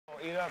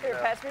eat up Here,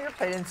 now. pass me your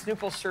plate, and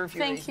Snoop will serve you.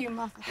 Thank you,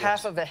 Mom.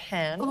 Half of a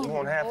hen. You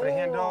want half of the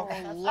hen dog?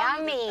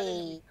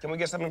 Yummy. Can we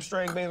get some of them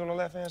string beans on the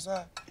left-hand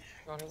side?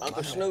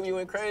 Uncle Snoop, you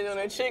went crazy on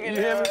that chicken.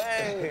 You hear me?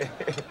 Hey.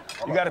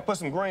 You got to put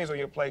some greens on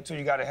your plate, too.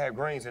 You got to have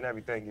greens in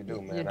everything you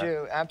do, man. You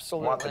do,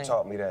 absolutely. Martha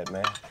taught me that,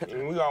 man. I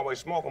mean, we always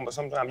smoke them, but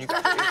sometimes you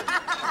got to eat them.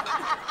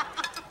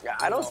 Yeah,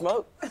 I don't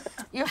smoke.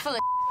 You're full of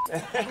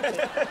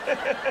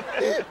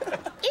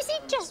Is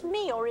it just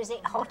me or is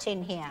it hot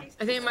in here?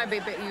 I think it might be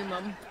a bit you,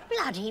 Mum.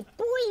 Bloody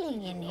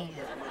boiling in here.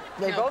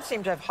 They both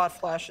seem to have hot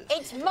flashes.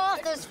 It's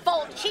Martha's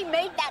fault. She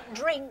made that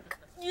drink.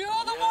 You're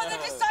the one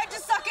that decided to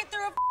suck it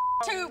through a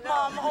tube,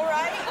 Mom, all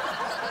right?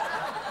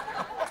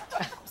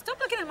 Stop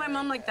looking at my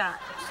mom like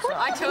that.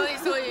 I totally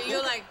saw you.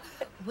 You're like,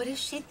 what is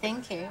she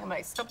thinking? I'm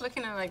like, stop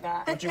looking at her like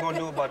that. What you gonna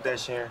do about that,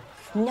 Sharon?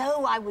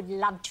 No, I would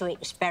love to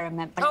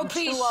experiment, but Oh, I'm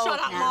please, too old shut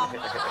up, now. Mom.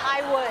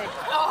 I would.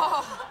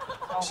 Oh.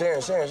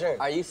 Sharon.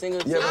 Are you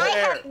single? Yeah, I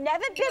Sharon. have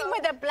never been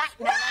with a black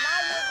man, and I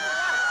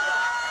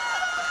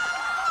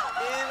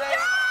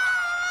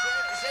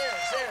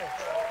Sharon.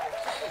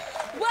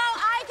 Well,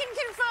 I can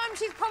confirm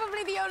she's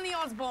probably the only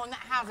Osbourne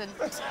that hasn't.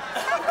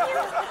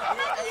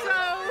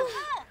 So...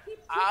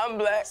 I'm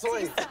black.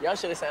 Swae. Y'all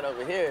should have sat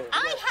over here.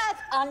 I have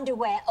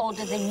underwear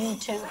older than you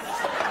two.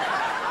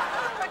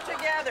 Put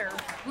together.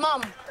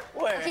 Mum.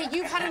 Where? Okay,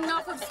 you've had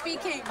enough of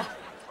speaking.